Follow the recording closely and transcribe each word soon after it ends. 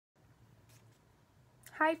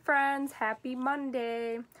Hi friends, happy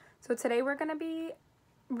Monday. So today we're going to be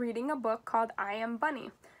reading a book called I Am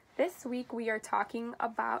Bunny. This week we are talking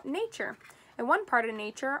about nature. And one part of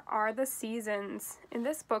nature are the seasons. In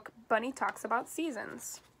this book, Bunny talks about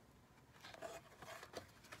seasons.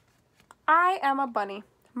 I am a bunny.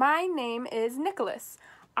 My name is Nicholas.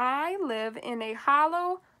 I live in a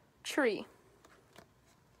hollow tree.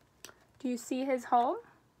 Do you see his home?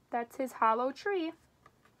 That's his hollow tree.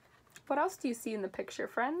 What else do you see in the picture,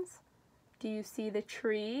 friends? Do you see the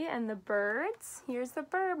tree and the birds? Here's the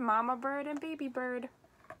bird, mama bird and baby bird.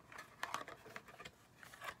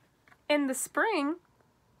 In the spring,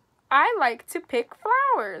 I like to pick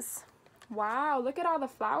flowers. Wow, look at all the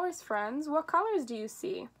flowers, friends. What colors do you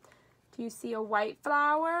see? Do you see a white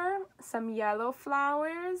flower, some yellow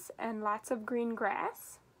flowers, and lots of green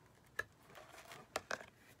grass?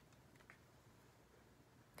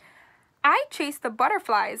 I chase the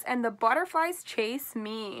butterflies, and the butterflies chase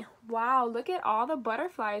me. Wow, look at all the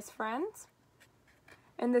butterflies, friends.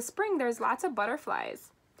 In the spring, there's lots of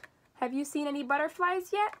butterflies. Have you seen any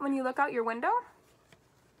butterflies yet when you look out your window?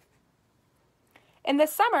 In the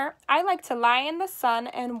summer, I like to lie in the sun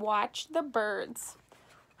and watch the birds.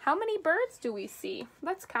 How many birds do we see?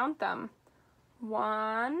 Let's count them.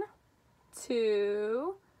 1,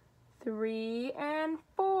 2, 3, and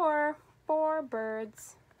 4. 4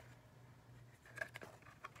 birds.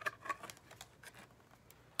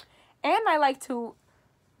 And I like to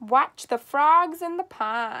watch the frogs in the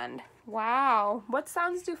pond. Wow, what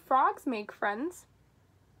sounds do frogs make, friends?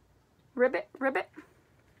 Ribbit, ribbit.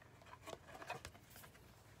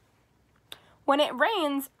 When it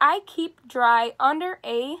rains, I keep dry under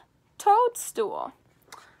a toadstool.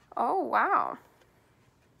 Oh, wow.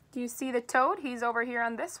 Do you see the toad? He's over here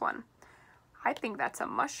on this one. I think that's a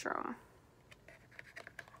mushroom.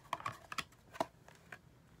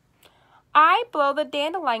 I blow the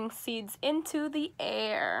dandelion seeds into the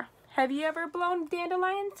air. Have you ever blown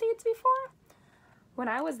dandelion seeds before? When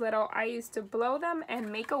I was little, I used to blow them and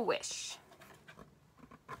make a wish.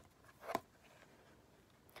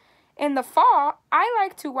 In the fall, I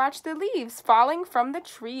like to watch the leaves falling from the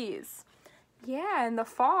trees. Yeah, in the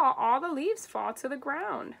fall, all the leaves fall to the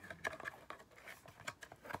ground.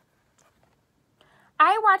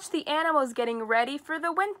 I watch the animals getting ready for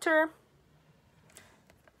the winter.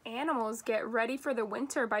 Animals get ready for the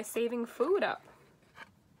winter by saving food up.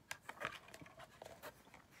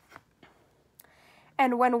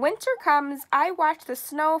 And when winter comes, I watch the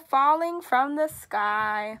snow falling from the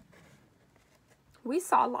sky. We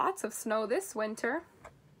saw lots of snow this winter.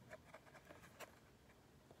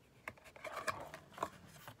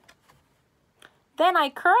 Then I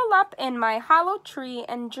curl up in my hollow tree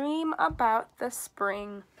and dream about the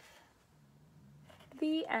spring.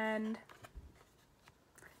 The end.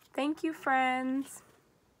 Thank you, friends.